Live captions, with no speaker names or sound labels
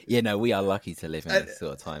Yeah, no, we are lucky to live in this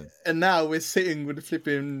sort of time. And now we're sitting with the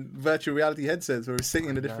flipping virtual reality headsets, where we're sitting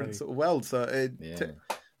in a different sort of world. So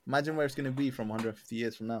imagine where it's going to be from 150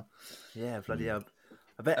 years from now. Yeah, bloody hell.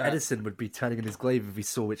 I bet Edison would be turning in his grave if he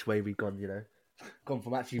saw which way we've gone, Gone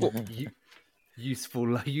from actually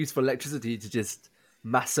useful electricity to just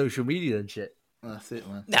mass social media and shit. That's it,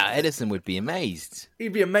 man. Nah, Edison would be amazed.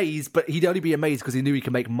 He'd be amazed, but he'd only be amazed because he knew he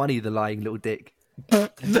could make money, the lying little dick. Who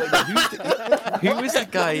was that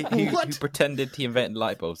guy who pretended he invented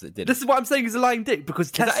light bulbs that didn't? This is what I'm saying, he's a lying dick,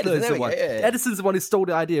 because Tesla is the one. Edison's the one who stole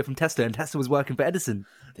the idea from Tesla, and Tesla was working for Edison.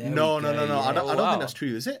 No. I don't think that's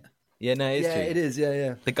true, is it? Yeah, no, it's true. Yeah, it is,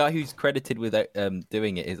 yeah. The guy who's credited with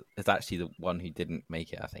doing it is actually the one who didn't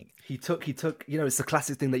make it, I think. He took, it's the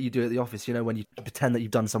classic thing that you do at the office, when you pretend that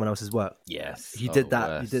you've done someone else's work. Yes. He did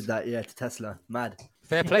that, to Tesla. Mad.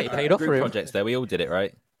 Fair play, it paid off for him. Projects there, we all did it,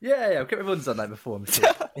 right? Yeah, everyone's done that before, I'm sure.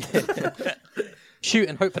 Shoot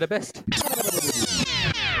and hope for the best.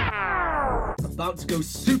 About to go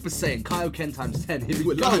Super Saiyan Kaioken times 10. Here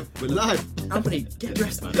we go. We're live. Anthony, get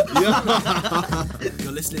dressed, man.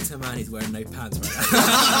 You're listening to a man who's wearing no pants right now.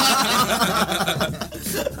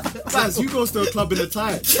 Baz, you goes to a club in a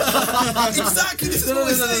tie. Exactly. This is what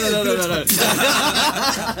we're saying.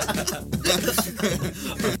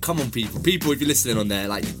 No. Come on, people, if you're listening on there,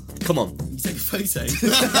 like, come on. You take a photo,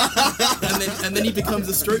 and then he becomes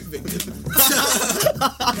a stroke victim.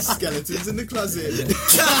 Skeletons in the closet.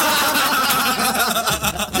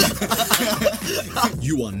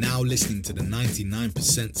 You are now listening to the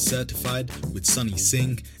 99% Certified with Sonny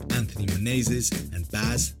Singh, Anthony Menezes, and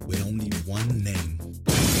Baz with only one name.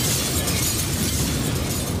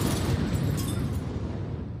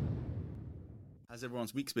 How's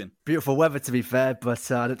everyone's week's been? Beautiful weather, to be fair,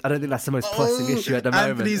 but I don't think that's the most pressing issue at the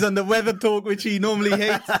moment. Anthony's on the weather talk, which he normally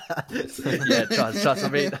hates. Yeah, trust. I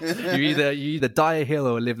mean, you either die a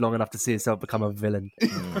hero or live long enough to see yourself become a villain.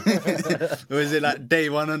 Or is it like day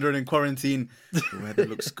 100 in quarantine? The weather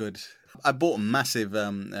looks good. I bought a massive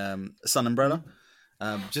sun umbrella,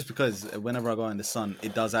 just because whenever I go out in the sun,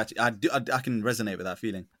 it does actually. I can resonate with that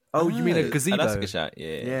feeling. Oh, you mean a gazebo? That's a good shot.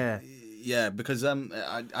 Yeah. Yeah, because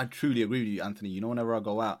I truly agree with you, Anthony. Whenever I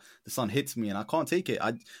go out, the sun hits me and I can't take it.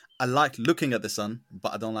 I like looking at the sun,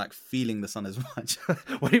 but I don't like feeling the sun as much.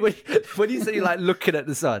 when you say you like looking at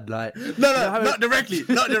the sun, like not directly.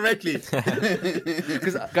 Because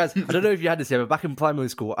guys, I don't know if you had this here, but back in primary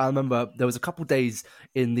school, I remember there was a couple days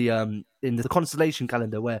in the constellation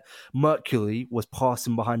calendar where Mercury was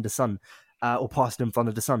passing behind the sun, or passing in front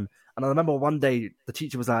of the sun. And I remember one day the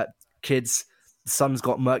teacher was like, "Kids, the sun's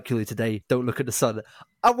got Mercury today, don't look at the sun."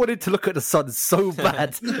 I wanted to look at the sun so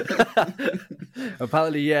bad.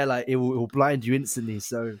 Apparently, yeah, like it will blind you instantly.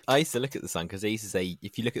 So I used to look at the sun because they used to say,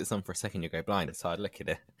 if you look at the sun for a second, you'll go blind. So I'd look at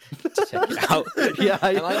it to check it out. Yeah,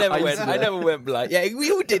 I never went blind. Yeah,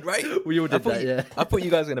 we all did, right? We all did that, yeah. I thought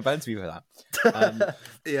you guys were going to banter me for that.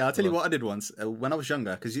 Yeah, I'll tell you what I did once when I was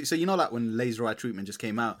younger. Because like when laser eye treatment just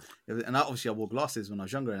came out, and obviously I wore glasses when I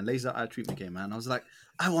was younger, and laser eye treatment came out, and I was like,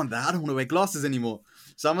 I want that. I don't want to wear glasses anymore.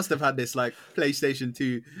 So I must have had this like PlayStation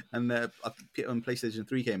 2, and when PlayStation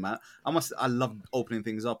 3 came out, I loved opening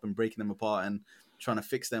things up and breaking them apart and trying to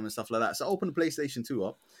fix them and stuff like that. So I opened the PlayStation 2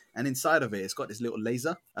 up, and inside of it, it's got this little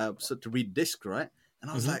laser so to read disc, right?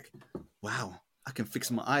 And I was like, wow, I can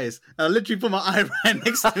fix my eyes. And I literally put my eye right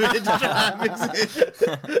next to it to try and fix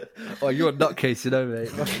it. Oh, you're a nutcase,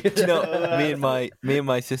 mate. Me and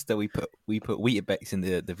my sister, we put Weetabix in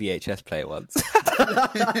the VHS player once.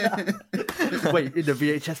 Wait, in the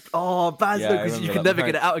VHS? Oh, Baz, because you can never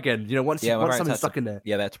get it out again. Once something's stuck in there.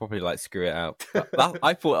 Yeah, they had to probably like screw it out.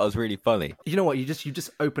 I thought that was really funny. You know what? You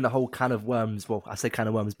just open a whole can of worms. Well, I say can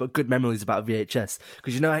of worms, but good memories about VHS,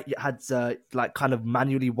 because you had like kind of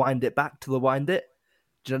manually wind it back to rewind it.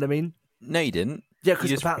 Do you know what I mean? No, you didn't. Yeah,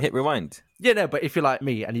 because you just hit rewind. Yeah, no, but if you're like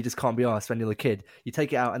me and you just can't be arsed when you're a kid, you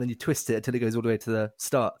take it out and then you twist it until it goes all the way to the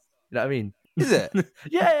start. You know what I mean? Is it?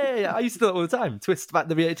 Yeah. I used to do it all the time. Twist back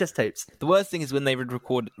the VHS tapes. The worst thing is when they would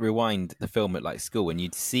rewind the film at like school and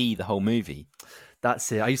you'd see the whole movie.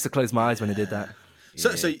 That's it. I used to close my eyes when I did that.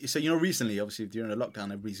 So recently, obviously during the lockdown,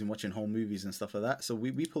 everybody's been watching home movies and stuff like that. So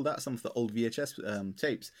we pulled out some of the old VHS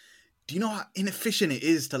tapes. Do you know how inefficient it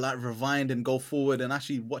is to like rewind and go forward and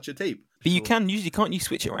actually watch a tape? But you can't you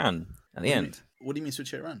switch it around at the end? What do you mean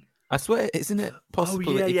switch it around? I swear, isn't it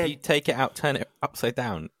possible that if you take it out, turn it upside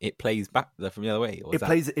down, it plays back from the other way? It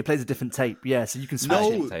plays a different tape, yeah. So you can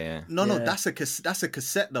switch it. No, that's a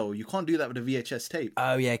cassette though. You can't do that with a VHS tape.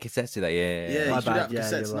 Oh yeah, cassettes do that. Yeah. You do that with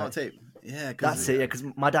cassettes, not a tape. Yeah, That's it, yeah, because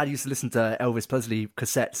my dad used to listen to Elvis Presley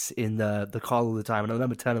cassettes in the car all the time, and I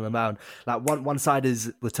remember turning them around. Like, one side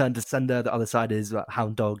is Return to Sender, the other side is like,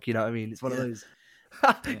 Hound Dog, you know what I mean? It's one of those.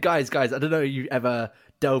 Guys, I don't know if you ever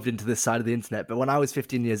delved into this side of the internet, but when I was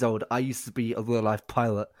 15 years old, I used to be a real-life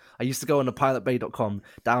pilot. I used to go on to piratebay.com,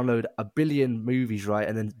 download a billion movies, right,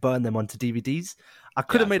 and then burn them onto DVDs. I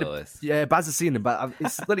could have made Baz has seen them, but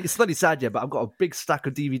it's slightly sad, yeah. But I've got a big stack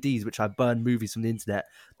of DVDs which I burn movies from the internet,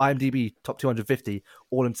 IMDb top 250,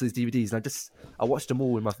 all into these DVDs, and I watched them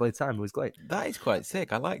all in my free time. It was great. That is quite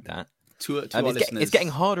sick. I like that. It's getting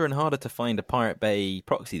harder and harder to find a Pirate Bay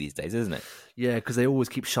proxy these days, isn't it? Yeah, because they always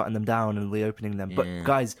keep shutting them down and reopening them. But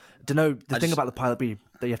guys, the thing about the Pirate Bay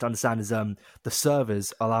that you have to understand is the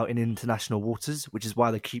servers are out in international waters, which is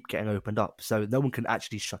why they keep getting opened up. So no one can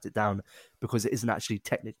actually shut it down because it isn't actually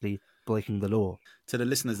technically breaking the law. To the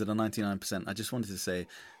listeners of the 99%, I just wanted to say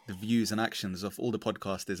the views and actions of all the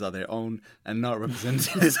podcasters are their own and not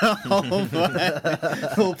represented as a whole all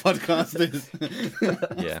podcasters.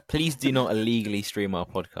 Yeah, please do not illegally stream our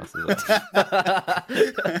podcast as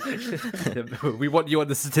well. We want you on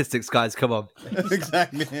the statistics, guys. Come on.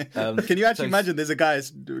 Exactly. Can you actually imagine there's a guy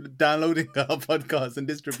downloading our podcast and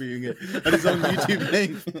distributing it on his own YouTube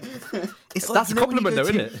link? That's a compliment, though,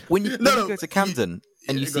 isn't it? When you go to Camden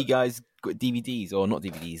and you see guys got DVDs, or not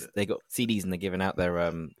DVDs, they got CDs and they're giving out their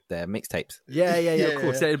mixtapes. Yeah, of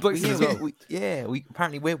course. Yeah, books as well.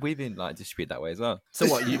 We've been like distributed that way as well. So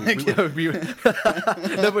what? The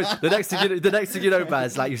next thing you know,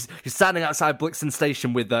 Baz, like you're standing outside Brixton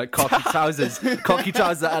Station with khaki trousers,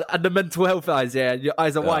 and the mental health eyes. Yeah, and your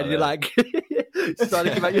eyes are wide. And you're like,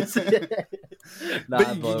 starting to give out your.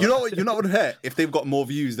 But you know what would hurt if they've got more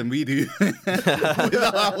views than we do with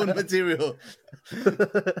our own material.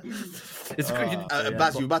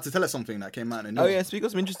 Baz, you were about to tell us something that came out in the news. Oh yeah, so we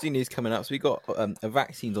got some interesting news coming up. So we got a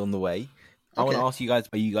vaccine's on the way. I want to ask you guys: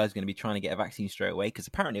 are you guys going to be trying to get a vaccine straight away? Because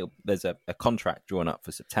apparently there's a contract drawn up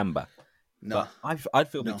for September. No, but I'd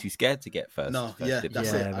feel a bit too scared to get first. No, that's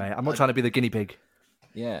it, mate. I'm not trying to be the guinea pig.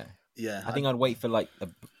 Yeah. I think I'd wait for like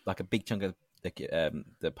a big chunk of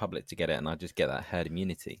the public to get it, and I'd just get that herd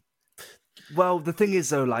immunity. Well, the thing is,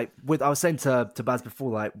 though, like, I was saying to Baz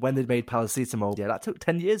before, like, when they made paracetamol, that took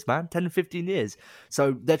 10 years, man, 10, 15 years.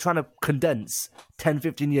 So they're trying to condense 10,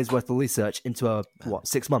 15 years worth of research into,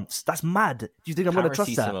 6 months? That's mad. Do you think I'm going to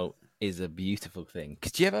trust that? Paracetamol is a beautiful thing.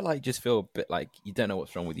 Because do you ever, like, just feel a bit like you don't know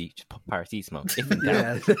what's wrong with you? Just pop paracetamol. If in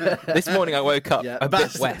doubt. This morning I woke up a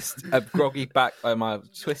bit west, a groggy back, my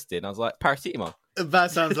twisted, and I was like, paracetamol.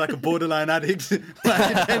 That sounds like a borderline addict.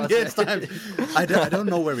 Like in 10 years' time. I don't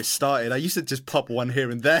know where it started. I used to just pop one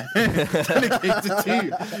here and there. Then it came to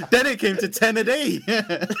 2. Then it came to 10 a day.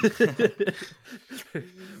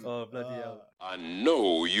 Oh, bloody hell. I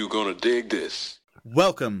know you're going to dig this.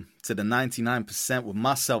 Welcome to the 99% with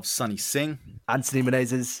myself, Sonny Singh. Anthony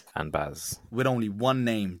Menezes. And Baz. With only one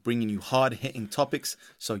name, bringing you hard-hitting topics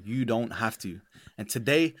so you don't have to. And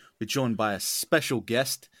today, we're joined by a special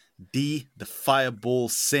guest, D, the Fireball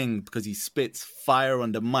Singh, because he spits fire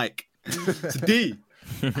on the mic. So D,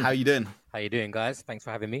 how you doing? How you doing, guys? Thanks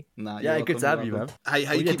for having me. Good to have you, man. How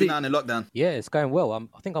you keeping down in lockdown? Yeah, it's going well.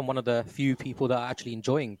 I think I'm one of the few people that are actually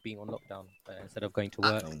enjoying being on lockdown instead of going to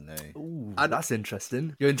work. Ooh, that's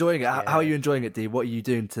interesting. You're enjoying it. Yeah. How are you enjoying it, D? What are you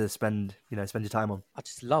doing to spend your time on? I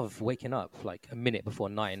just love waking up like a minute before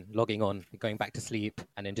 9, logging on, going back to sleep,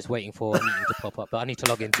 and then just waiting for a meeting to pop up. But I need to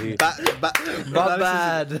log into. Not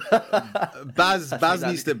bad. Baz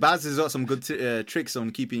has got some good tricks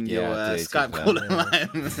on keeping your Skype call alive.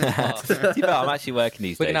 I'm actually working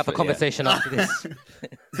these days. We're going to have a conversation after this.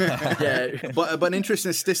 But an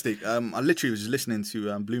interesting statistic. I literally was just listening to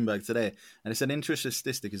Bloomberg today, and it said an interesting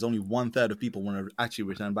statistic is only 1/3 of people want to actually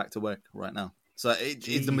return back to work right now. So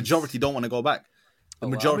the majority don't want to go back. The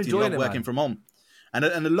majority love working from home. And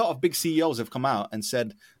a lot of big CEOs have come out and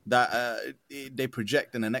said that they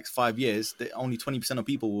project in the next 5 years that only 20% of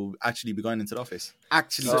people will actually be going into the office.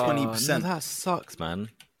 Actually, 20%. No, that sucks, man.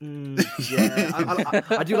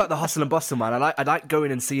 I do like the hustle and bustle, man. I like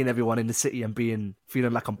going and seeing everyone in the city and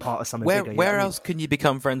feeling like I'm part of something bigger. Where else can you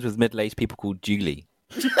become friends with middle-aged people called Julie?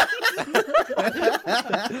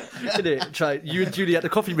 Try you and Julie at the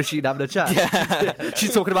coffee machine having a chat. Yeah.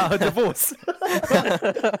 She's talking about her divorce.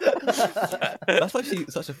 That's actually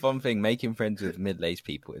such a fun thing, making friends with middle-aged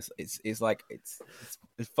people. It's like it's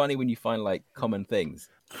funny when you find like common things.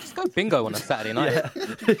 Just go bingo on a Saturday night.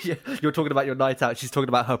 Yeah. You're talking about your night out. She's talking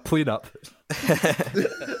about her prenup.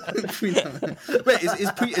 Wait,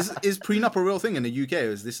 is prenup a real thing in the UK,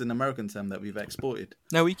 or is this an American term that we've exported?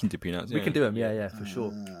 No, we can do prenups. We can do them, yeah, for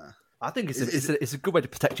sure. I think it's a good way to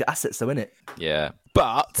protect your assets, though, isn't it? Yeah,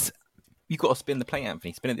 but you've got to spin the plate,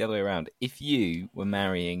 Anthony. Spin it the other way around. If you were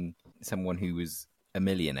marrying someone who was a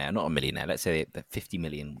millionaire, not a millionaire, let's say the 50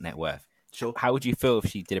 million net worth, Sure. how would you feel if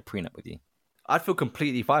she did a prenup with you? I'd feel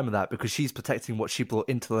completely fine with that because she's protecting what she brought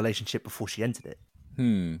into the relationship before she entered it.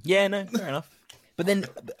 Yeah, no, fair enough. But then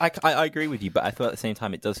I agree with you, but I feel at the same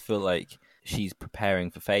time it does feel like she's preparing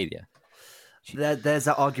for failure. There's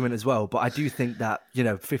that argument as well, but I do think that,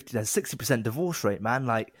 there's 60% divorce rate, man.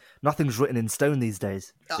 Like, nothing's written in stone these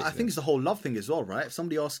days. I think it's the whole love thing as well, right? If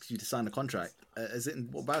somebody asks you to sign a contract, as in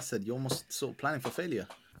what Baz said, you're almost sort of planning for failure.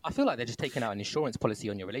 I feel like they're just taking out an insurance policy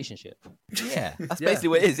on your relationship. Yeah, that's basically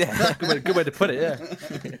what it is, yeah. Good way to put it, yeah.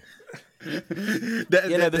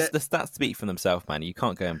 The stats speak for themselves, man. You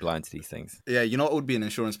can't go in blind to these things. Yeah, you know what would be an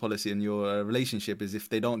insurance policy in your relationship is if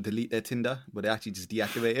they don't delete their Tinder, but they actually just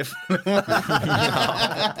deactivate it.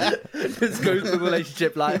 This goes to the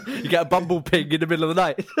relationship like you get a Bumble ping in the middle of the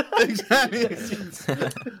night. Exactly.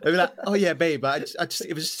 I'd be like, oh yeah, babe, I just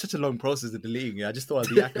it was just such a long process of deleting it. I just thought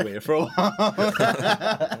I'd deactivate it for a while.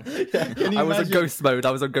 I was on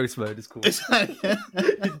ghost mode. It's cool.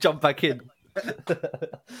 Jump back in.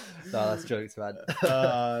 No, that's jokes, man.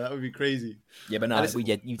 That would be crazy. Yeah, but no,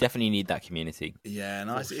 you definitely need that community. Yeah,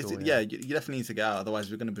 no, you definitely need to get out.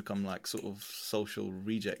 Otherwise, we're going to become like sort of social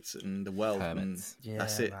rejects in the world. And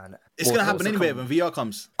that's it. Man. It's going to happen anyway when VR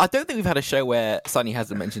comes. I don't think we've had a show where Sonny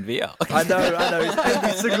hasn't mentioned VR. I know.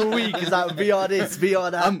 Every single week is that VR this,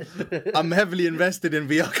 VR that. I'm heavily invested in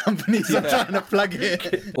VR companies. I'm trying to plug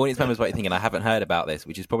it. Audience members might be thinking, I haven't heard about this,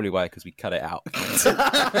 which is probably why, because we cut it out.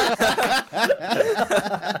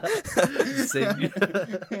 Sing.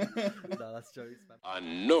 No, that's jokes, man. I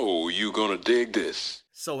know you're gonna dig this.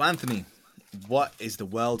 So, Anthony, what is the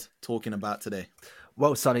world talking about today?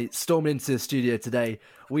 Well, Sonny, storming into the studio today,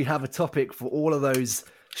 we have a topic for all of those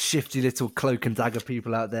shifty little cloak and dagger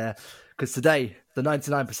people out there. Because today, the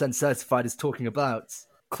 99% certified is talking about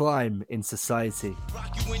crime in society.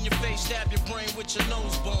 Rock you in your face, stab your brain with your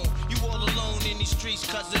nose bone. You all alone in these streets,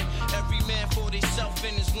 cousin. Every man for himself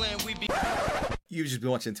in his land, we be... You've just been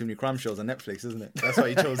watching too many crime shows on Netflix, isn't it? That's why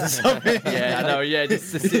you chose this topic. Yeah, I know. Yeah,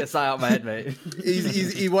 just to CSI out my head, mate.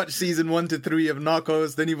 He watched season 1 to 3 of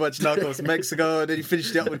Narcos, then he watched Narcos Mexico, then he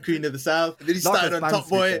finished it up with Queen of the South, then he started on Top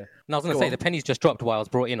Boy. And I was going to say, the pennies just dropped while I was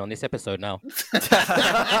brought in on this episode now. I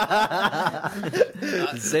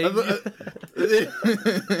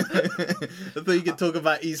thought you could talk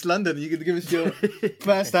about East London. You could give us your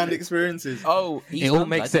first-hand experiences. Oh, East London,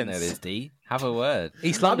 makes sense. I don't know this, D. Have a word.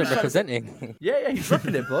 East London representing. Yeah, he's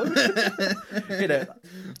ripping it, bro.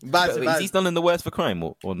 Is East London the worst for crime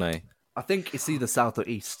or no? I think it's either south or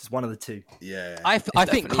east. It's one of the two. Yeah. I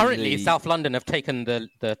think currently South London have taken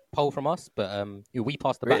the poll from us, but we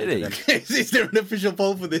passed the baton to them. Is there an official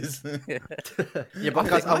poll for this? Yeah, but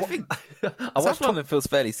guys, I think South London feels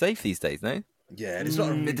fairly safe these days, no? Yeah, it's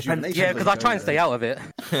not. It depends. Yeah, because I try and stay out of it.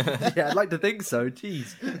 Yeah, I'd like to think so.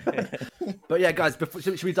 Jeez. But yeah, guys,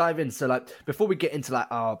 should we dive in? So, before we get into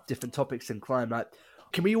our different topics in crime,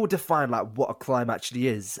 can we all define what a crime actually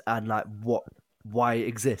is and why it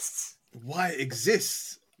exists? Why it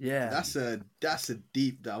exists? Yeah, that's a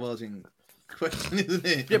deep diverging question, isn't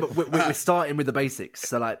it? Yeah, but we're starting with the basics.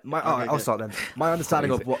 So I'll start then. My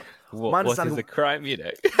understanding of what is a crime, you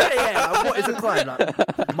know? Yeah, what is a crime?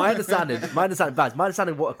 My understanding, Baz, my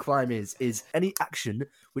understanding of what a crime is any action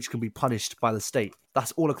which can be punished by the state.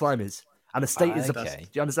 That's all a crime is. And the state is do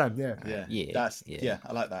you understand? Yeah.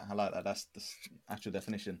 I like that. That's the actual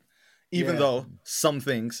definition. Even though some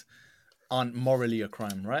things aren't morally a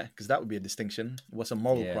crime, right? Because that would be a distinction. What's a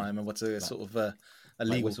moral crime and what's a sort of a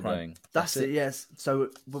legal crime? That's it. Yes.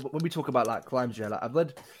 So when we talk about crimes,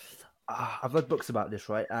 I've read books about this,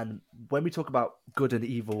 right? And when we talk about good and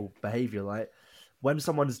evil behavior, right? When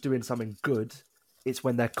someone's doing something good, it's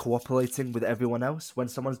when they're cooperating with everyone else. When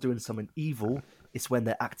someone's doing something evil, it's when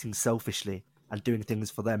they're acting selfishly and doing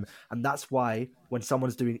things for them. And that's why when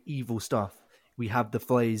someone's doing evil stuff, we have the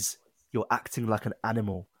phrase, you're acting like an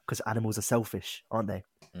animal, because animals are selfish, aren't they?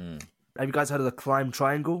 Mm. Have you guys heard of the crime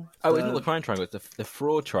triangle? Oh, it's not the crime triangle, it's the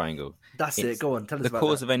fraud triangle. That's it. Go on, tell us about that. The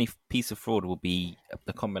cause of any piece of fraud will be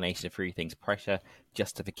the combination of three things: pressure,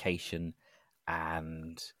 justification,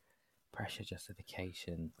 and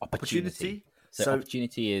opportunity. So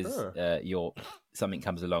opportunity is something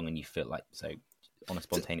comes along and you feel like, so on a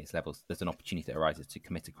spontaneous level, there's an opportunity that arises to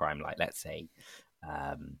commit a crime. Like, let's say,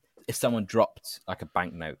 if someone dropped like a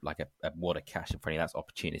banknote, like a wad of cash in front of you, that's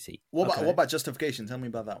opportunity. What about justification? Tell me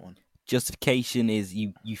about that one. Justification is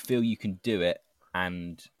you feel you can do it,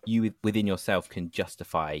 and you within yourself can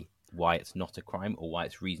justify why it's not a crime or why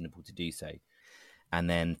it's reasonable to do so. And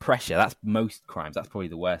then pressure, that's most crimes. That's probably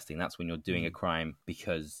the worst thing. That's when you're doing a crime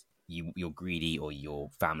because you're greedy or your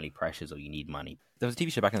family pressures or you need money. There was a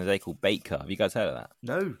TV show back in the day called Baker. Have you guys heard of that?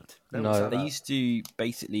 No. They used to,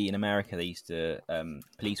 basically in America,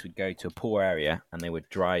 police would go to a poor area and they would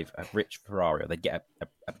drive a rich Ferrari, or they'd get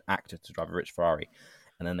an actor to drive a rich Ferrari,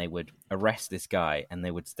 and then they would arrest this guy and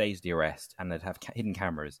they would stage the arrest and they'd have hidden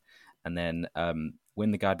cameras. And then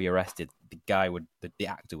when the guy would be arrested, the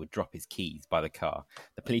actor would drop his keys by the car.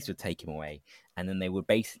 The police would take him away. And then they would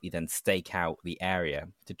basically then stake out the area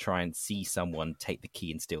to try and see someone take the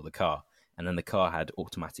key and steal the car. And then the car had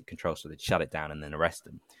automatic control, so they'd shut it down and then arrest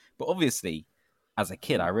them. But obviously, as a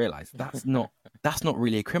kid, I realized that's not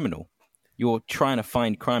really a criminal. You're trying to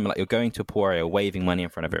find crime, like you're going to a poor area, waving money in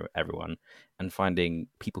front of everyone and finding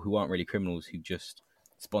people who aren't really criminals who just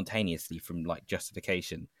spontaneously, from like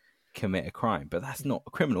justification, commit a crime. But that's not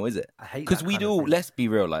a criminal, is it? I hate because that we'd kind of all thing. let's be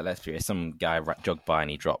real, some guy jogged by and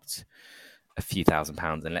he dropped a few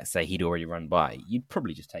 £1,000s, and let's say he'd already run by, you'd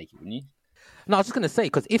probably just take it, wouldn't you? No, I was just going to say,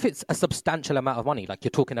 because if it's a substantial amount of money, like you're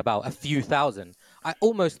talking about a few thousand, I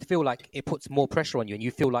almost feel like it puts more pressure on you and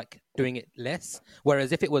you feel like doing it less.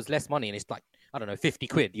 Whereas if it was less money and it's like, I don't know, 50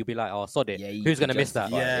 quid, you'd be like, oh, sod it. Yeah, you who's going to could miss that?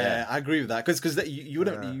 Yeah, I agree with that. Because you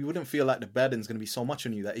wouldn't feel like the burden's going to be so much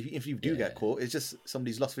on you that if you do get caught, it's just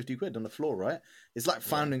somebody's lost 50 quid on the floor, right? It's like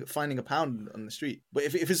finding a pound on the street. But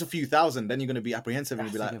if it's a few thousand, then you're going to be apprehensive and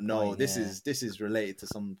you'll be like, no, this is related to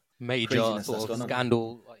some major craziness sort that's of going on.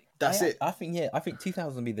 scandal. Like, That's it. I think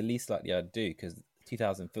 2,000 would be the least likely I'd do, because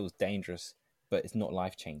 2,000 feels dangerous, but it's not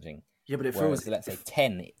life changing. Yeah, but it Whereas, feels. let's say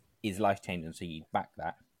 10 is life changing, so you back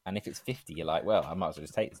that. And if it's 50, you're like, well, I might as well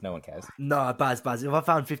just take this. No one cares. No, Baz. If I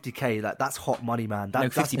found 50k, that's hot money, man. No,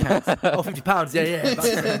 £50. Oh, £50.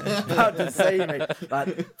 Yeah. About to say, mate. Like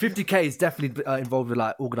 50k is definitely involved with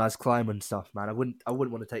like organized crime and stuff, man. I wouldn't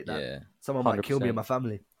want to take that. Yeah. Someone might kill me 100%. and my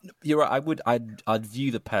family. You're right. I'd view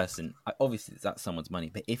the person. Obviously, that's someone's money,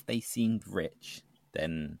 but if they seemed rich,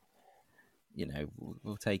 then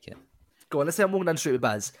we'll take it. Go on. Let's say I'm walking down the street with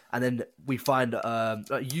Baz, and then we find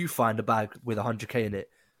you find a bag with 100k in it.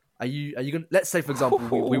 Are you gonna? Let's say, for example,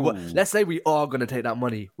 let's say we are gonna take that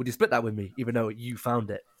money. Would you split that with me, even though you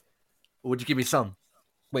found it, or would you give me some?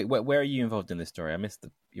 Wait, where are you involved in this story? I missed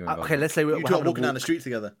you involved. Okay, let's say we're You two are having a walking down walk. the street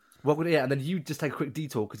together. Well, yeah, and then you just take a quick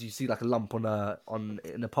detour because you see like a lump in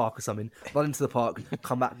the park or something. Run into the park,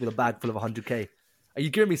 come back with a bag full of 100k. Are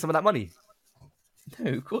you giving me some of that money?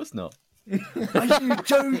 No, of course not. Are you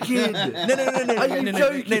joking? No. Are you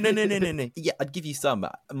joking? No. Yeah, I'd give you some.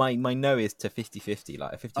 My no is to 50-50,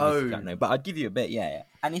 like a 50-50 no. But I'd give you a bit, yeah.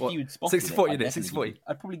 And if you'd spot 60-40, it, innit?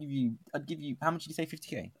 60-40. I'd give you. How much did you say?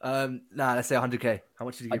 50k. Nah, let's say 100k. How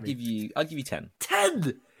much did you give me? I'd give you 10.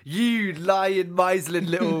 10. You lying, miserling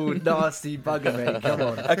little nasty bugger, mate. Come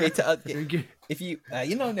on. Okay, if you,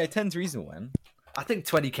 10's reasonable, man. I think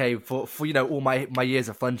 20k for all my years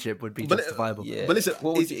of friendship would be justifiable. Yeah. But listen,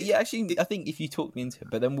 actually, I think if you talked me into it,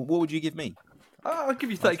 but then what would you give me? I'll give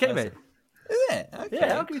you 30k, mate. Yeah, okay.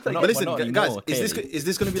 Yeah, I'll give you 30k. But listen, not guys, anymore, is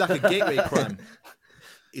this going to be like a gateway crime?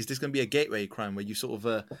 Is this going to be a gateway crime where you sort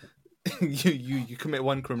of you commit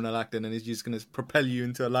one criminal act and then it's just going to propel you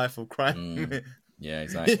into a life of crime? Yeah,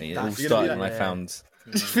 exactly. It all That's started gonna be when I found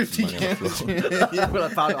 50k. Well, I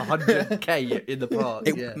found 100k in the park.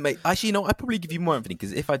 Mate, actually, I'd probably give you more, Anthony,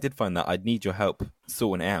 because if I did find that, I'd need your help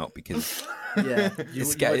sorting it out, because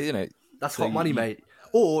it's scary, That's hot money, mate.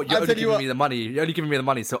 Or you're only giving me the money. You're only giving me the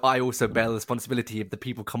money, so I also bear the responsibility if the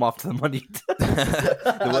people come after the money.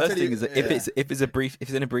 The worst thing is that if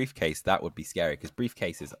it's in a briefcase, that would be scary, because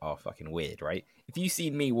briefcases are fucking weird, right? If you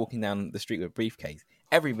see me walking down the street with a briefcase,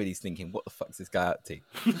 everybody's thinking, what the fuck's this guy up to?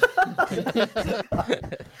 Who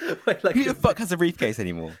the fuck has a briefcase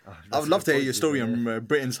anymore? I would love to hear your story on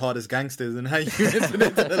Britain's hardest gangsters and how you entered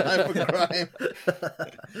into the life of crime.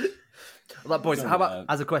 Like, boys, how about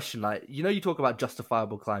as a question, like, you talk about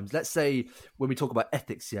justifiable crimes. Let's say when we talk about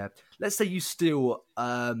ethics, let's say you steal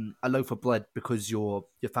a loaf of bread because your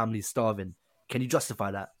family's starving. Can you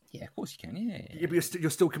justify that? Yeah, of course you can. Yeah, but you're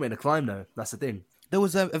still committing a crime, though. That's the thing. There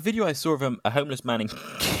was a video I saw of a homeless man in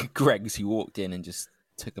Greggs who walked in and just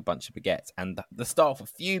took a bunch of baguettes, and the staff were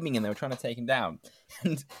fuming and they were trying to take him down.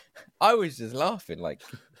 And I was just laughing, like,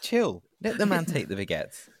 chill, let the man take the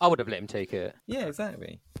baguettes. I would have let him take it. Yeah,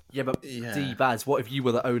 exactly. Yeah, but Baz, what if you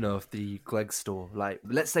were the owner of the Greggs store? Like,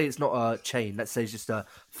 let's say it's not a chain. Let's say it's just a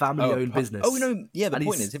family-owned business. Oh no, yeah. The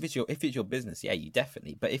point is, if it's your business, yeah, you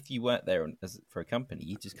definitely. But if you weren't there for a company,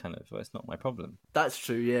 you just kind of, well, it's not my problem. That's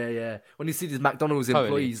true. Yeah. When you see these McDonald's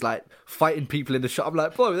employees like fighting people in the shop, I'm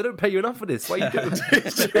like, bro, they don't pay you enough for this. What are you doing?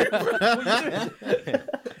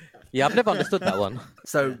 Yeah, I've never understood that one.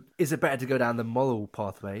 So, is it better to go down the moral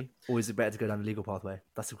pathway, or is it better to go down the legal pathway?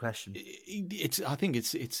 That's the question. I think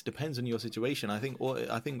it depends on your situation. I think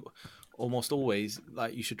almost always,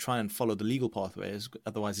 like, you should try and follow the legal pathway,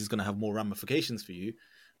 otherwise it's going to have more ramifications for you.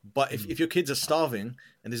 But if your kids are starving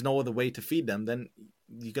and there's no other way to feed them, then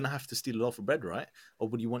you're going to have to steal a loaf of bread, right? Or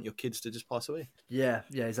would you want your kids to just pass away? Yeah,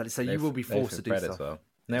 exactly. So you will be forced to do stuff. As well.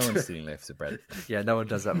 No one's stealing loaves of bread. Yeah, no one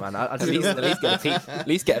does that, man. At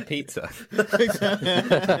least get a pizza.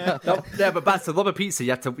 No, yeah, but that's a lot of pizza.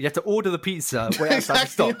 You have to order the pizza, wait outside the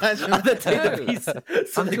stop, and then take the pizza.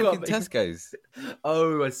 I'm talking Tesco's.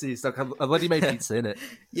 Oh, I see. It's like a ready-made pizza, isn't it?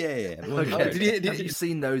 Yeah. Okay. Have you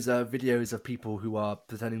seen those videos of people who are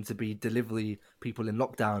pretending to be delivery people in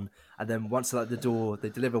lockdown, and then once they're at the door, they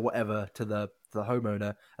deliver whatever to the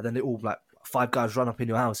homeowner, and then they all, like, 5 guys run up in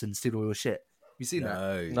your house and steal all your shit? You seen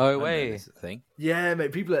that? No way. Thing. Yeah,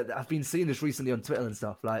 mate. People I've been seeing this recently on Twitter and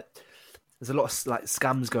stuff. Like, there's a lot of like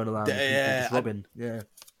scams going around. Yeah, just robbing. Yeah.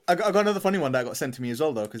 I got another funny one that got sent to me as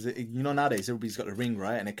well, though, because nowadays everybody's got a ring,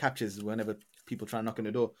 right, and it captures whenever people try and knock on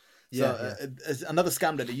the door. So another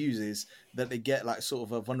scam that they use is that they get like sort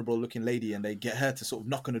of a vulnerable looking lady and they get her to sort of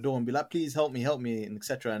knock on the door and be like, please help me, and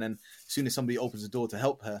etc. And then as soon as somebody opens the door to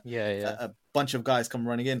help her, a bunch of guys come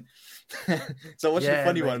running in. So what's the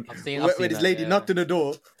funny one? Where this lady knocked on the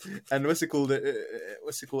door and what's it called?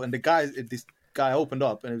 And this guy opened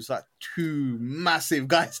up and it was like 2 massive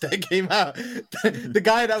guys that came out. The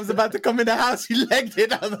guy that was about to come in the house, he legged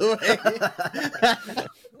it out of the way.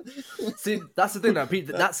 See, that's the thing.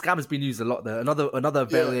 That scam has been used a lot. There, another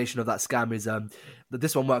variation of that scam is that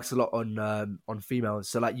this one works a lot on females.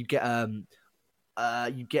 So like you get a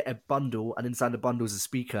bundle, and inside the bundle is a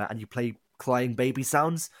speaker, and you play crying baby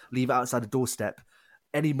sounds. Leave it outside the doorstep.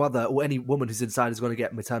 Any mother or any woman who's inside is going to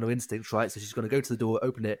get maternal instincts, right? So she's going to go to the door,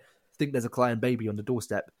 open it, think there's a crying baby on the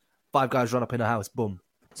doorstep. 5 guys run up in her house, boom.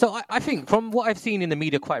 So I think from what I've seen in the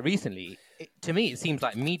media quite recently, to me it seems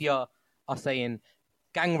like media are saying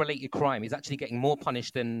gang-related crime is actually getting more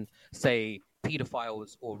punished than, say,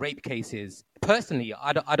 paedophiles or rape cases. Personally,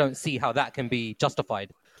 I don't see how that can be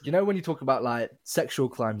justified. You know, when you talk about like sexual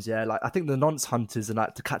crimes, like I think the nonce hunters and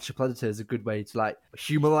like to catch a predator is a good way to like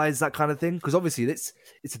humorize that kind of thing, because obviously it's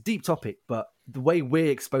a deep topic, but the way we're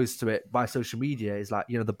exposed to it by social media is like,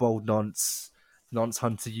 the bold nonce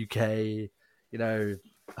hunter UK,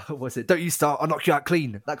 what's it? Don't you start, I'll knock you out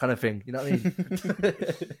clean. That kind of thing. You know what I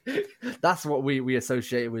mean? That's what we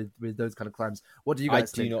associate with those kind of crimes. What do you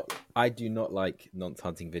guys think? I do not like nonce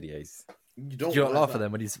hunting videos. You don't laugh at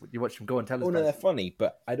them when you watch them. Go and tell us. No, they're funny,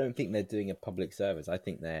 but I don't think they're doing a public service. I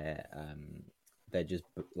think they're just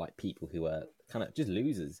like people who are kind of just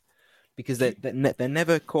losers, because they're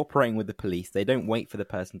never cooperating with the police. They don't wait for the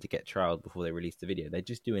person to get trialed before they release the video. They're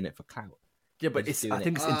just doing it for clout. Yeah, but I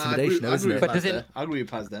think it's intimidation, isn't it? But I agree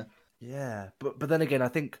with Paz there. Yeah, but then again, I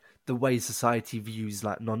think the way society views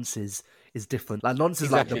like nonces is different. Like nonce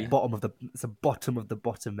is like the bottom of the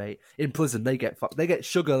bottom, mate. In prison, they get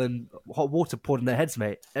sugar and hot water poured in their heads,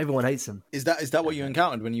 mate. Everyone hates them. Is that what you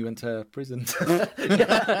encountered when you went to prison? When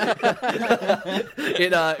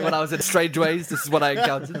I was in Strange Ways, this is what I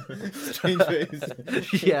encountered. Strange Ways.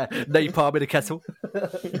 Yeah, napalm in a kettle.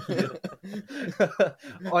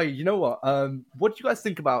 Oh, you know what? What do you guys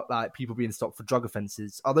think about like people being stopped for drug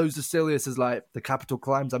offences? Are those as serious as like the capital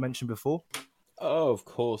crimes I mentioned before? Oh, of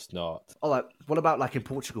course not. Oh, like what about like in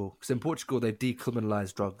Portugal? Because in Portugal they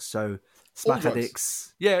decriminalised drugs, so smack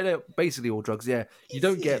addicts. Yeah, basically all drugs. Yeah, you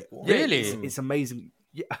don't get really. It's amazing.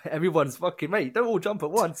 Yeah, everyone's fucking mate. Don't all jump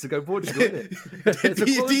at once to go Portugal.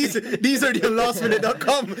 Innit? these are your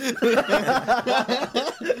lastminute.com.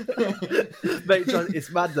 Mate, John,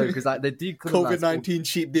 it's mad though because like they decriminalised COVID-19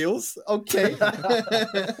 cheap deals. Okay.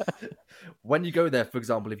 When you go there, for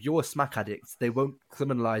example, if you're a smack addict, they won't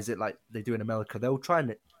criminalise it like they do in America. They'll try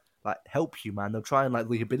and like help you, man. They'll try and like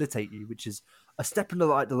rehabilitate you, which is a step in the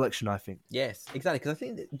right direction, I think. Yes, exactly. Because I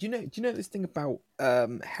think that, do you know this thing about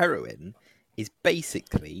heroin is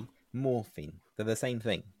basically morphine. They're the same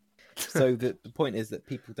thing. So the point is that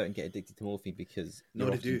people don't get addicted to morphine because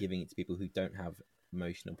you're often giving it to people who don't have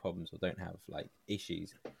emotional problems or don't have like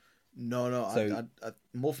issues. No. So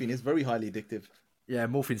morphine is very highly addictive. Yeah,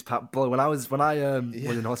 morphine's blow. When I was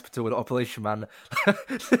in hospital with an operation, man,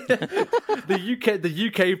 the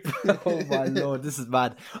UK. Oh my lord, this is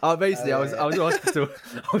mad. Basically, I was in hospital.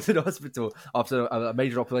 I was in hospital after a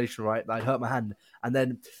major operation. Right, I hurt my hand, and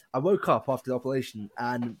then I woke up after the operation,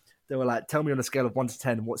 and they were like, "Tell me on a scale of 1 to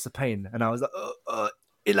 10, what's the pain?" And I was like,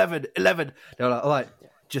 11. They were like, "All right,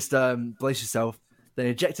 just brace yourself." They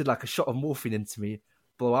injected like a shot of morphine into me.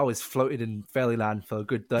 Bro, I was floating in Fairyland for a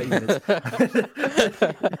good 30 minutes.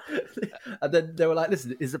 And then they were like,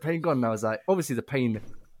 listen, is the pain gone? And I was like, obviously the pain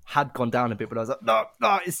had gone down a bit, but I was like, no,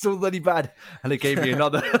 it's still really bad. And they gave me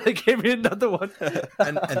another one.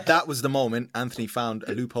 And that was the moment Anthony found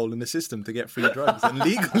a loophole in the system to get free drugs and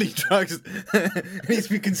legally drugs. He's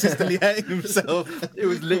been consistently hating himself. It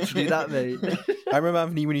was literally that, mate. I remember,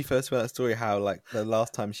 Anthony, when you first heard that story, how like the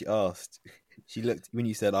last time she asked, she looked, when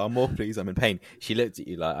you said, "Oh, more please, I'm in pain," she looked at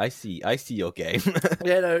you like, I see your game.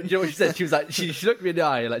 Yeah, no, you know what she said? She was like, she looked me in the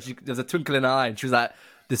eye, like there was a twinkle in her eye, and she was like,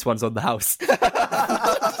 "This one's on the house." Trust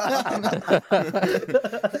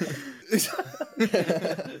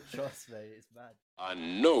me, it's mad. I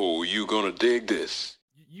know you gonna dig this.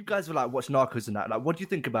 You guys were like, watch Narcos and that. Like, what do you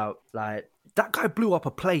think about, like, that guy blew up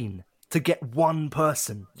a plane to get one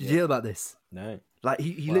person? Did you hear about this? No. Like,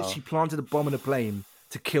 he literally planted a bomb in a plane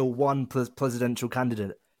to kill one presidential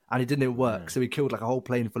candidate, and it didn't work, so he killed like a whole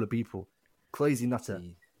plane full of people. Crazy nutter.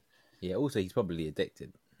 Yeah, also he's probably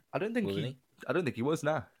addicted. I don't think he was.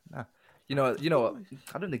 Nah. You know what?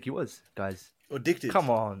 I don't think he was, guys. Addicted. Come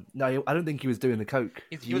on. No, I don't think he was doing the coke.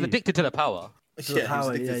 He was addicted to the power. To the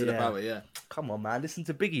power, he was addicted to the power, yeah. Come on, man. Listen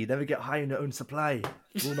to Biggie. Never get high on your own supply.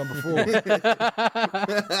 Rule number 4.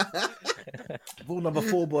 Rule number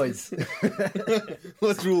 4, boys.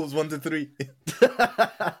 What's rules 1 to 3?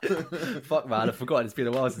 Fuck, man. I forgot. It's been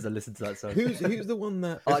a while since I listened to that song. Who's the one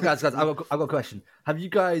that... All right, guys, I've got a question. Have you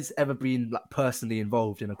guys ever been like personally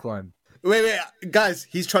involved in a crime? Wait, guys,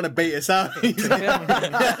 he's trying to bait us out.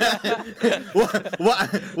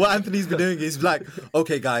 What Anthony's been doing is like,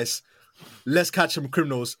 okay, guys, let's catch some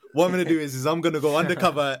criminals. What I'm going to do is I'm going to go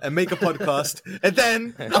undercover and make a podcast, and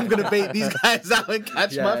then I'm going to bait these guys out and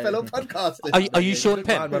catch my fellow podcasters. Are you Sean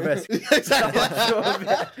Penn? Exactly.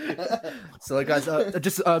 So, guys,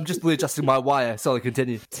 just readjusting my wire. Sorry,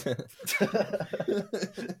 continue.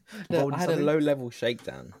 I had a low-level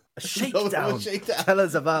shakedown. A shakedown? Tell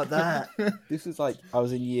us about that. This was like, I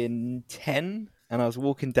was in year 10, and I was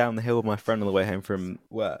walking down the hill with my friend on the way home from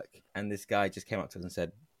work, and this guy just came up to us and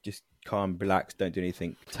said, just calm, relax, don't do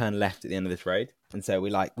anything, turn left at the end of this road. And so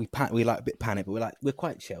we a bit panicked, but we're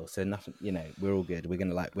quite chill, so nothing, we're all good. We're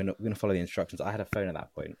gonna follow the instructions. I had a phone at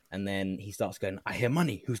that point, and then he starts going, I hear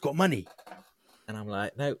money, who's got money? And I'm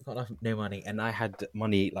like, no, got no money. And I had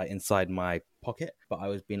money like inside my pocket, but I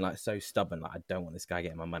was being like so stubborn, like I don't want this guy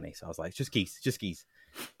getting my money. So I was like, just keys.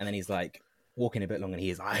 And then he's like walking a bit longer, and he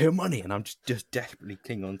is, I hear money, and I'm just desperately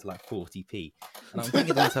clinging on to like 40p. And I'm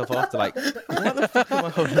thinking to myself after, like, why the fuck am I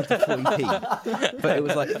holding on to 40p? But it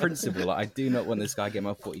was like principle, like I do not want this guy getting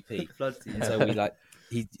my 40p. And so we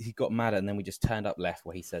he got mad, and then we just turned up left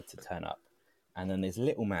where he said to turn up. And then this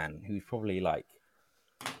little man who's probably like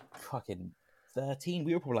fucking 13,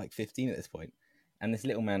 we were probably like 15 at this point, and this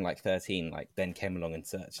little man like 13 like then came along and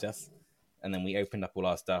searched us, and then we opened up all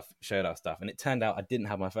our stuff, showed our stuff, and it turned out I didn't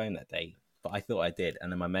have my phone that day, but I thought I did. And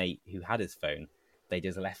then my mate who had his phone, they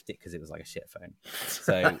just left it because it was like a shit phone.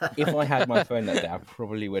 So if I had my phone that day, I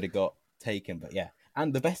probably would have got taken. But yeah,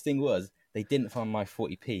 and the best thing was they didn't find my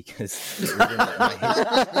 40p because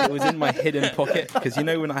it was in my hidden pocket. Because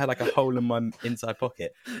when I had like a hole in my inside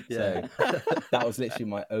pocket. Yeah. So that was literally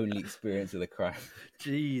my only experience with a crime.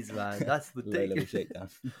 Jeez, man, that's the thing. Low-level shakedown.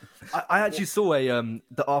 I actually saw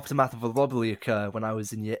the aftermath of a robbery occur when I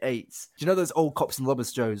was in year 8. Do you know those old cops and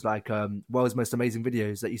robbers shows, like World's Most Amazing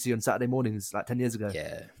Videos that you see on Saturday mornings like 10 years ago?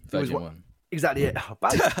 Yeah, Virgin One. Exactly it.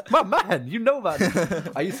 My man, you know about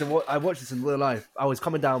it. I watched this in real life. I was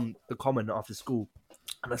coming down the common after school,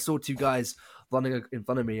 and I saw 2 guys running in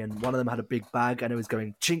front of me, and one of them had a big bag, and it was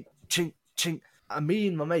going chink, chink, chink. And me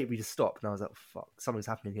and my mate, we just stopped, and I was like, fuck, something's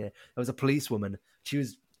happening here. There was a policewoman.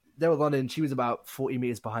 They were running. She was about 40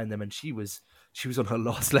 meters behind them, and she was on her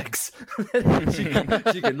last legs.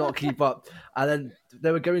 she could not keep up. And then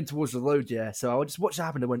they were going towards the road, yeah. So I just watched it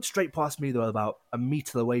happen. They went straight past me. They were about a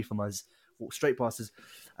meter away from us. Walked straight past us,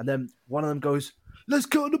 and then one of them goes, let's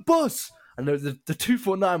get on the bus. And the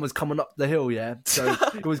 249 was coming up the hill, yeah. So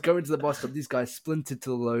it was going to the bus stop. These guys sprinted to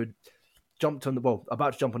the road,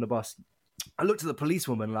 about to jump on the bus. I looked at the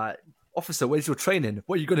policewoman like, officer, where's your training?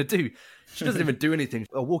 What are you going to do? She doesn't even do anything.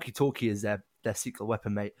 A walkie-talkie is their secret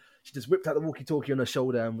weapon, mate. She just whipped out the walkie-talkie on her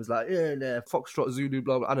shoulder and was like, yeah, Foxtrot, Zulu,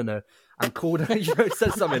 blah, blah, I don't know. And called her,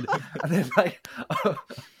 said something. And then like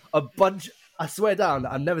a bunch... I swear down,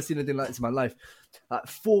 I've never seen anything like this in my life. Like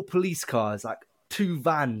 4 police cars, like 2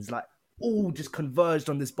 vans, like all just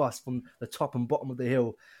converged on this bus from the top and bottom of the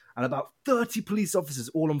hill. And about 30 police officers,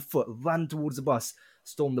 all on foot, ran towards the bus,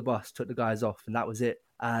 stormed the bus, took the guys off, and that was it.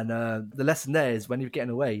 And the lesson there is when you're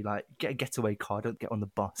getting away, like, get a getaway car, don't get on the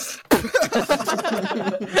bus.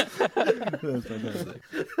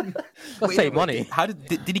 Save money. How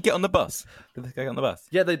did he get on the bus? Did the guy get on the bus?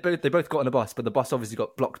 Yeah, they both got on the bus, but the bus obviously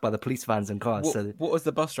got blocked by the police vans and cars. What was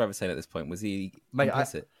the bus driver saying at this point? Was he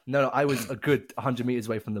complicit? No, I was a good 100 meters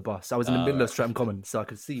away from the bus. I was in the middle of Streatham Common, so I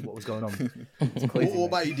could see what was going on. Crazy, what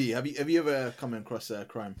about you, D? Have you ever come across a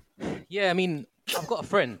crime? Yeah, I mean, I've got a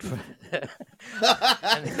friend.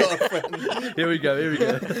 Here we go.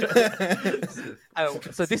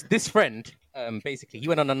 So this friend, basically, he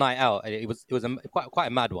went on a night out. It was quite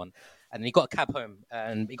a mad one, and he got a cab home.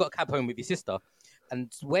 And he got a cab home with his sister.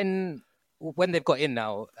 And when they've got in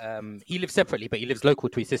now, he lives separately, but he lives local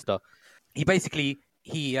to his sister. He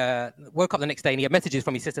woke up the next day and he had messages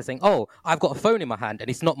from his sister saying, "Oh, I've got a phone in my hand and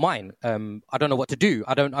it's not mine. I don't know what to do.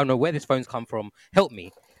 I don't know where this phone's come from. Help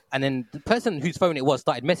me." And then the person whose phone it was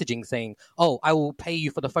started messaging saying, "Oh, I will pay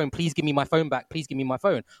you for the phone. Please give me my phone back. Please give me my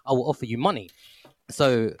phone. I will offer you money."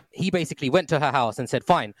 So he basically went to her house and said,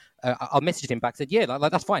 "Fine." I messaged him back, said, "Yeah,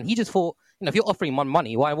 like, that's fine." He just thought, if you're offering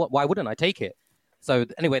money, why wouldn't I take it? So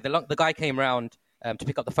anyway, the guy came round to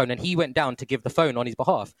pick up the phone, and he went down to give the phone on his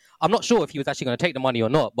behalf. I'm not sure if he was actually going to take the money or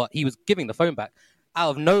not, but he was giving the phone back. Out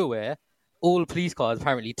of nowhere, all police cars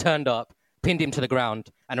apparently turned up, pinned him to the ground,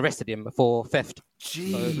 and arrested him for theft.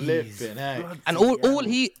 Jeez. And all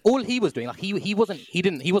he was doing, like he wasn't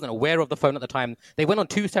aware of the phone at the time. They went on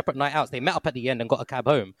 2 separate night outs. They met up at the end and got a cab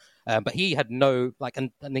home. But he had no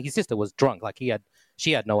and his sister was drunk. Like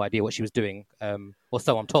she had no idea what she was doing, or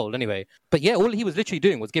so I'm told. Anyway, but yeah, all he was literally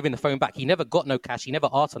doing was giving the phone back. He never got no cash. He never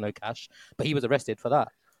asked for no cash. But he was arrested for that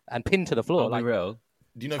and pinned to the floor. Like, real?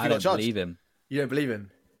 Do you know if he got charged? Believe him. You don't believe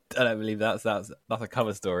him? I don't believe that's a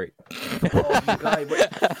cover story. What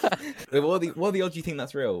are the odds you think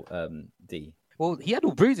that's real, D? Well, he had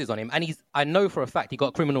all bruises on him, and I know for a fact he got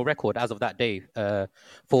a criminal record as of that day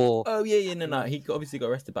for... Oh, yeah, no. He obviously got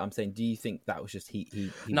arrested, but I'm saying, do you think that was just he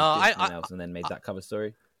no, was someone else and then made that cover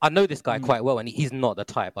story? I know this guy quite well, and he's not the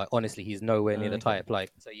type. Like, honestly, he's nowhere near the type.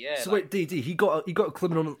 Like, so yeah. So wait, D, he got a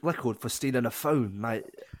criminal record for stealing a phone.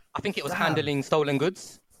 Like, I think it was handling stolen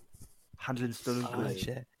goods. Handling stolen goods.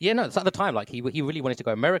 Shit. Yeah, no, it's at the time. Like, he really wanted to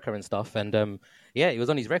go to America and stuff, and yeah, it was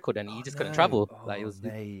on his record, and he just couldn't travel. Like, it was.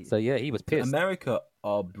 So yeah, he was pissed. America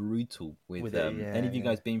are brutal with any of you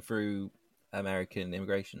guys been through American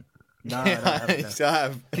immigration? No, I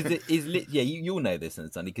haven't. Because it is, you'll know this,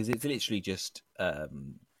 Sunday, because it's literally just a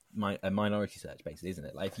minority search, basically, isn't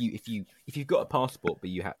it? Like if you've got a passport but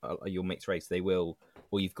you're mixed race, they will,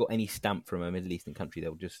 or you've got any stamp from a Middle Eastern country,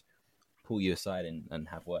 they'll just pull you aside and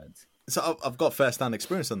have words. So I've got first-hand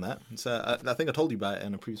experience on that. So I think I told you about it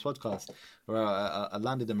in a previous podcast where I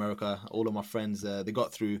landed in America. All of my friends, they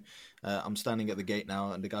got through. I'm standing at the gate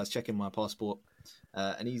now, and the guy's checking my passport.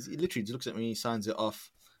 And he literally just looks at me, he signs it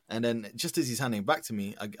off. And then just as he's handing it back to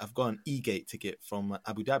me, I've got an E-gate ticket from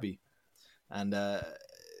Abu Dhabi. And the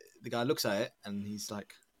guy looks at it, and he's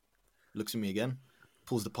like, looks at me again,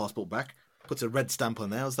 pulls the passport back, puts a red stamp on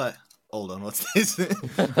there. I was like, hold on, what's this?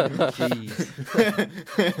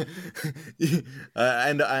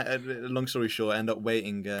 And long story short, I end up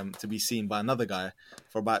waiting to be seen by another guy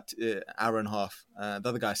for about an hour and a half. The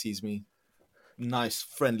other guy sees me, nice,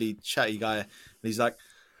 friendly, chatty guy. And he's like,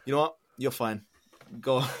 you know what? You're fine.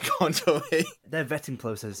 Go on to way. Their vetting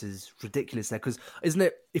process is ridiculous there, because isn't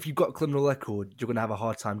it, if you've got a criminal record, you're going to have a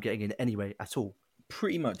hard time getting in anyway at all?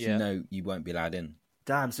 Pretty much, you won't be allowed in.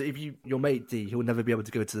 Damn, so if your mate D, he'll never be able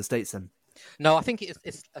to go to the States then? No, I think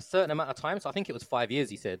it's a certain amount of time. So I think it was 5 years,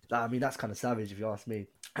 he said. I mean, that's kind of savage if you ask me.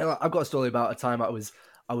 I've got a story about a time I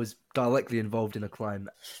was directly involved in a crime.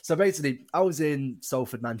 So basically, I was in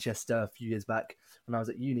Salford, Manchester a few years back when I was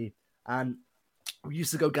at uni, and we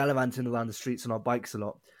used to go gallivanting around the streets on our bikes a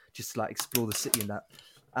lot, just to like explore the city and that.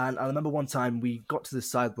 And I remember one time we got to the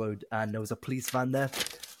side road and there was a police van there,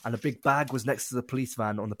 and a big bag was next to the police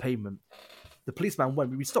van on the pavement. The policeman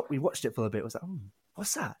went, we stopped, we watched it for a bit. I was like,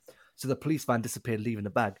 what's that? So the police van disappeared, leaving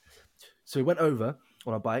the bag. So we went over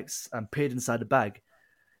on our bikes and peered inside the bag.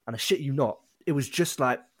 And I shit you not, it was just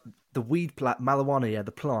like the weed marijuana,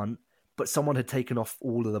 the plant, but someone had taken off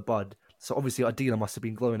all of the bud. So obviously our dealer must have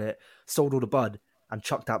been growing it, sold all the bud and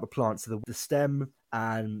chucked out the plant. So the stem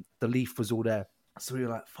and the leaf was all there. So we were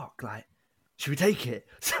like, fuck, like, should we take it?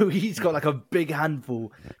 So he's got like a big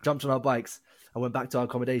handful, jumped on our bikes and went back to our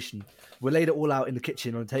accommodation. We laid it all out in the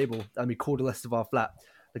kitchen on the table and we called the rest of our flat.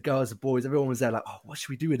 The girls, the boys, everyone was there like, oh, what should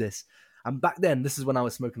we do with this? And back then, this is when I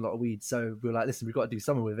was smoking a lot of weed. So we were like, listen, we've got to do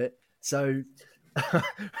something with it. So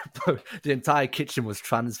The entire kitchen was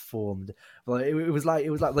transformed. But it was like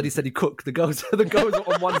when he said he cooked. The girls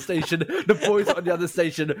were on one station, the boys were on the other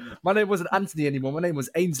station. My name wasn't Anthony anymore. My name was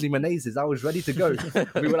Ainsley Menezes. I was ready to go.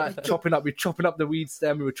 We were like chopping up the weed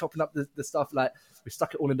stem. We were chopping up the stuff. Like we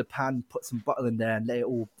stuck it all in the pan, put some butter in there, and let it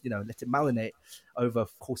marinate over,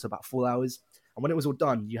 of course, about 4 hours. And when it was all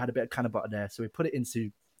done, you had a bit of can of butter there. So we put it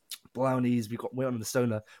into brownies. Went on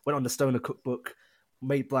the stoner cookbook,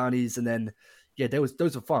 made brownies, and then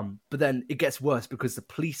those were fun. But then it gets worse because the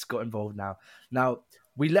police got involved now. Now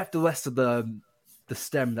we left the rest of the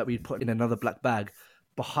stem that we put in another black bag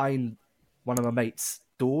behind one of my mates'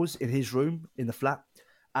 doors in his room in the flat.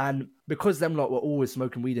 And because them lot were always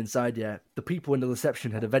smoking weed inside, the people in the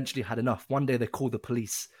reception had eventually had enough. One day they called the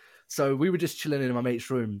police. So we were just chilling in my mate's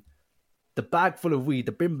room. The bag full of weed,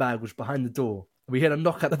 the bin bag was behind the door. We heard a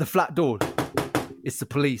knock at the flat door. It's the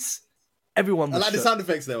police. Everyone was I like shook. the sound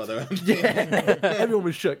effects there, by the way. Yeah, everyone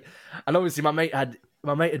was shook. And obviously my mate had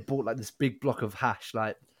bought like this big block of hash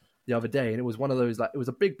like the other day, and it was one of those, like, it was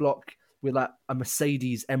a big block with like a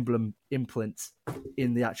Mercedes emblem imprint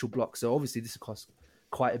in the actual block. So obviously this cost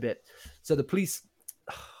quite a bit. So the police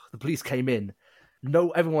came in.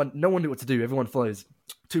 No one knew what to do. Everyone follows.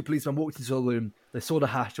 2 policemen walked into a room. They saw the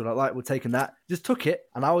hash. They were like, right, we're taking that. Just took it.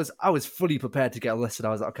 And I was fully prepared to get arrested. I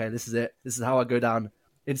was like, okay, this is it. This is how I go down.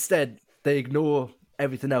 Instead, they ignore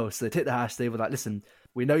everything else. They take the hash. They were like, listen,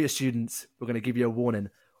 we know you're students. We're going to give you a warning.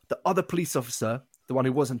 The other police officer, the one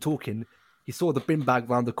who wasn't talking, he saw the bin bag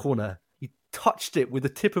round the corner. He touched it with the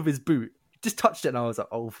tip of his boot. Just touched it, and I was like,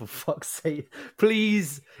 oh, for fuck's sake.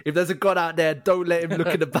 Please, if there's a god out there, don't let him look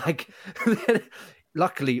in the bag.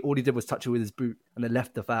 Luckily, all he did was touch it with his boot, and then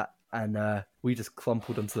left the vat, and we just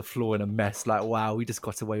crumpled onto the floor in a mess. Like, wow, we just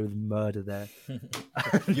got away with murder there.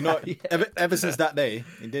 You know, ever since that day,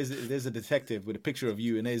 there's a detective with a picture of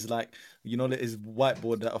you, and there's like, you know, his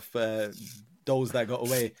whiteboard of those that got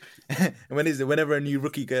away. And whenever a new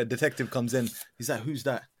rookie detective comes in, he's like, who's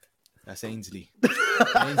that? That's Ainsley.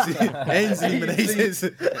 Ainsley Menezes.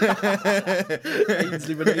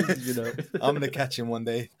 Ainsley Menezes, you know. I'm gonna catch him one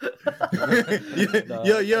day. You're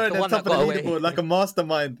at the top of the leaderboard, like a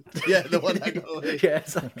mastermind. Yeah, the one that got away. Yeah,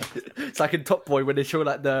 it's like in Top Boy when they show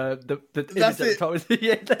like the That's image it. at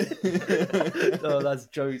the top. Yeah. Oh, that's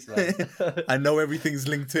jokes, man. I know everything's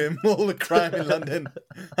linked to him. All the crime in London.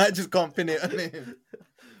 I just can't pin it on him.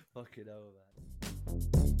 Fucking hell, man.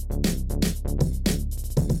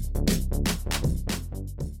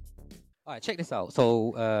 All right, check this out.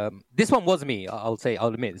 So this one was me. I'll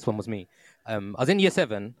admit this one was me. I was in year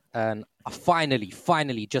 7, and I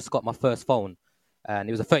finally just got my first phone, and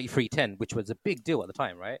it was a 3310, which was a big deal at the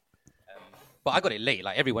time, right? But I got it late.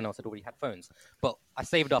 Like everyone else had already had phones. But I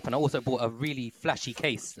saved up, and I also bought a really flashy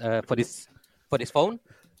case for this phone.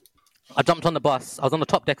 I jumped on the bus. I was on the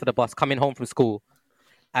top deck of the bus coming home from school.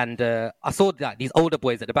 And I saw that these older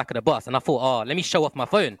boys at the back of the bus, and I thought, let me show off my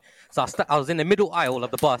phone. So I was in the middle aisle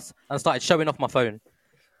of the bus and started showing off my phone.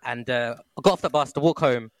 And I got off the bus to walk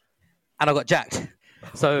home, and I got jacked.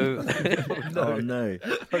 So, Oh no!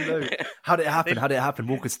 How did it happen?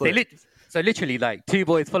 Walk us through. So literally, like 2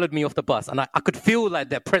 boys followed me off the bus, and I could feel like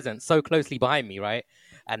their presence so closely behind me, right?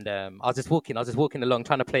 And I was just walking along,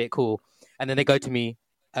 trying to play it cool. And then they go to me,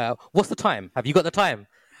 "What's the time? Have you got the time?"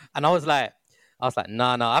 And I was like,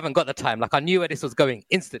 nah, I haven't got the time. Like, I knew where this was going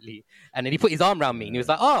instantly. And then he put his arm around me, and he was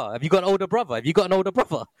like, oh, have you got an older brother?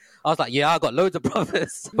 I was like, yeah, I got loads of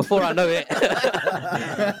brothers before I know it.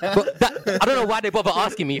 But I don't know why they bother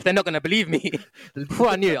asking me if they're not going to believe me. Before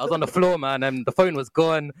I knew it, I was on the floor, man, and the phone was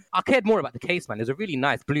gone. I cared more about the case, man. It was a really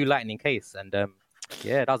nice blue lightning case. And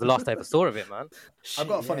yeah, that was the last I ever saw of it, man. I've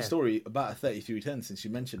got a funny story about a 3310 since you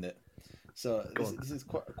mentioned it. So this is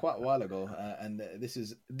quite a while ago, and this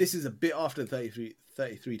is a bit after the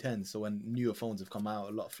 3310. So when newer phones have come out,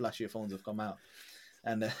 a lot of flashier phones have come out,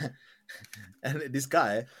 and and this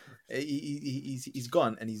guy, he's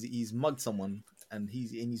gone and he's mugged someone, and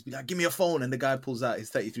he's been like, give me your phone, and the guy pulls out his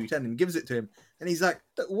 3310 and gives it to him, and he's like,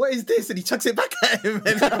 what is this? And he chucks it back at him.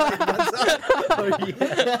 And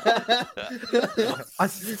I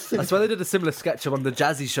swear they did a similar sketch on the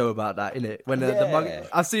Jazzy show about that, innit? When the mug,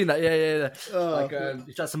 I've seen that, yeah.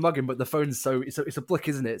 He tries to mug him, but the phone's it's a blick,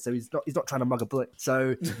 isn't it? So he's not trying to mug a blick.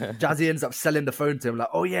 So Jazzy ends up selling the phone to him, like,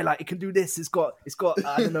 oh yeah, like it can do this. It's got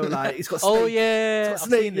I don't know, like it's got snake. Oh yeah, it's got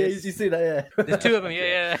snake. Yeah, you see that? Yeah. There's 2 of them.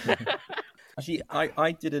 Yeah. Actually,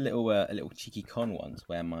 I did a little cheeky con once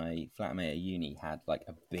where my flatmate at uni had like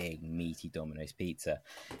a big meaty Domino's pizza,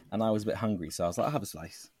 and I was a bit hungry, so I was like, I'll have a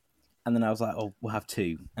slice. And then I was like, oh, we'll have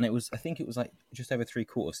 2. And I think it was like just over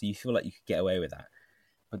 3/4, so you feel like you could get away with that.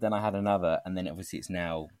 But then I had another, and then obviously it's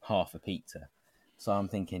now half a pizza. So I'm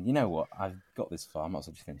thinking, you know what? I've got this far. I might as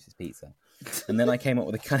well just finish this pizza. And then I came up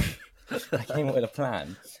with a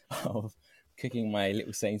plan of cooking my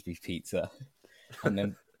little Sainsbury's pizza and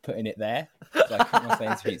then putting it there. So I cooked my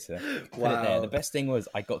Sainsbury's pizza, put it there. The best thing was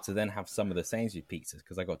I got to then have some of the Sainsbury's pizzas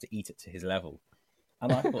because I got to eat it to his level.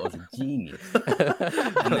 And I thought I was a genius.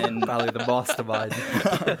 And then Bally the mastermind.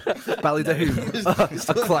 Bally the who?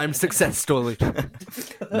 A crime success story.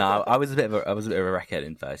 No, I was a bit of a wreckhead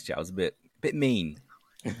in first year. I was a bit mean.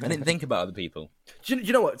 I didn't think about other people. Do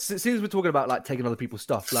you know what? Since we're talking about like taking other people's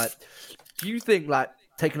stuff, like, do you think like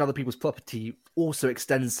taking other people's property also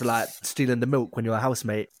extends to like stealing the milk when you're a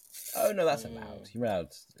housemate? Oh no, that's allowed. You're allowed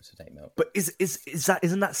to take milk. But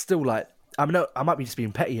isn't that still like? I mean, I might be just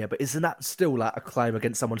being petty here, but isn't that still like a crime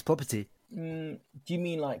against someone's property? Do you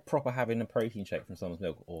mean like proper having a protein shake from someone's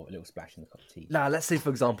milk or a little splash in the cup of tea? Nah, let's say for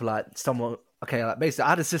example, like someone. Okay, like basically, I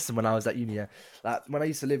had a system when I was at uni. Yeah. Like when I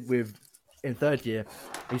used to live with in third year,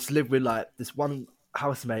 I used to live with like this one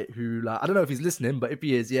housemate who, like, I don't know if he's listening, but if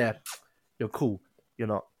he is, yeah, you're cool. You're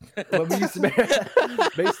not. When we used to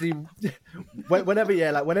basically, whenever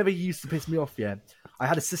he used to piss me off, yeah, I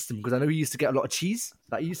had a system because I know he used to get a lot of cheese.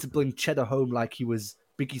 Like he used to bring cheddar home like he was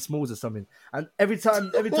Biggie Smalls or something. And every time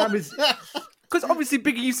his, because obviously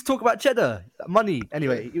Biggie used to talk about cheddar, money.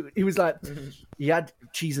 Anyway, he was like, he had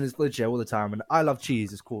cheese in his fridge all the time, and I love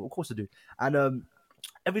cheese. It's cool, of course I do. And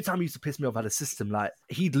every time he used to piss me off, I had a system like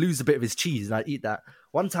he'd lose a bit of his cheese and I'd eat that.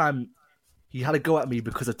 One time, he had a go at me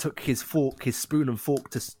because I took his spoon and fork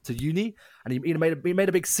to uni, and he made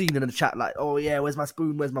a big scene in the chat like, "Oh yeah, where's my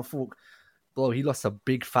spoon? Where's my fork?" Bro, he lost a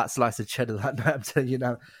big fat slice of cheddar that night, I'm telling you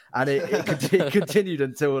now. And it continued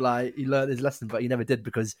until like he learned his lesson, but he never did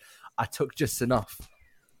because I took just enough,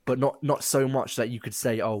 but not so much that you could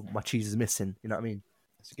say, "Oh, my cheese is missing." You know what I mean?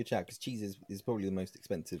 That's a good chat because cheese is probably the most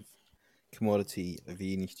expensive commodity of a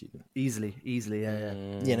uni student. Easily, yeah.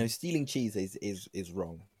 Yeah, no, stealing cheese is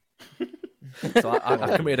wrong. So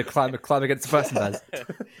I committed a crime against the person, Baz.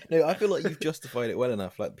 No, I feel like you've justified it well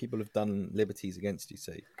enough. Like people have done liberties against you,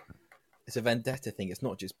 so it's a vendetta thing. It's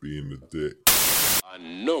not just being a dick. I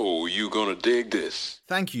know you're gonna dig this.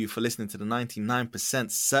 Thank you for listening to the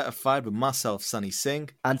 99% Certified with myself, Sonny Singh,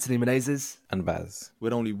 Anthony Menezes, and Baz.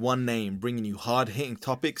 With only one name, bringing you hard-hitting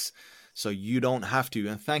topics so you don't have to.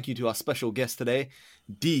 And thank you to our special guest today,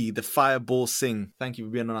 D, the Fireball Singh. Thank you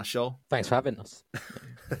for being on our show. Thanks for having us.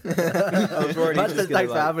 I was worried.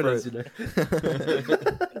 Thanks for having us. You know.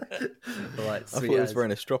 Right, I thought he was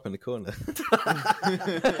throwing a strop in the corner.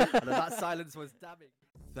 And that silence was damning.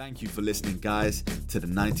 Thank you for listening, guys, to the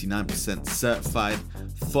 99% Certified.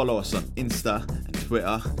 Follow us on Insta and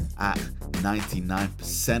Twitter at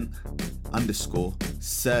 99%_certi,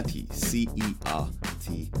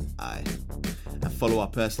 CERTI. And follow our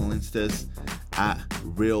personal Instas at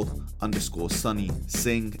real_Sonny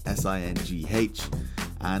Singh, SINGH,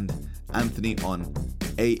 and Anthony on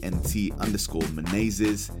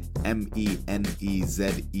ANT_Menezes,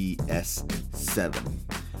 MENEZES7.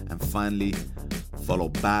 And finally, follow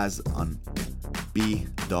Baz on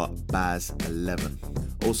b.baz11.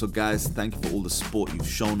 Also, guys, thank you for all the support you've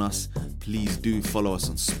shown us. Please do follow us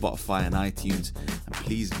on Spotify and iTunes, and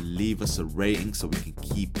please leave us a rating so we can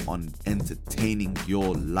keep on entertaining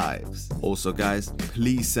your lives. Also, guys,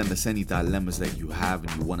 please send us any dilemmas that you have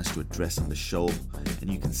and you want us to address on the show,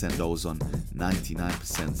 and you can send those on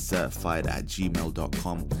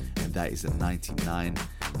 99%certified@gmail.com, and that is a 99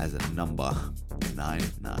 as a number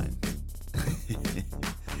 99.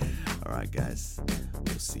 All right, guys,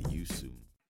 we'll see you soon.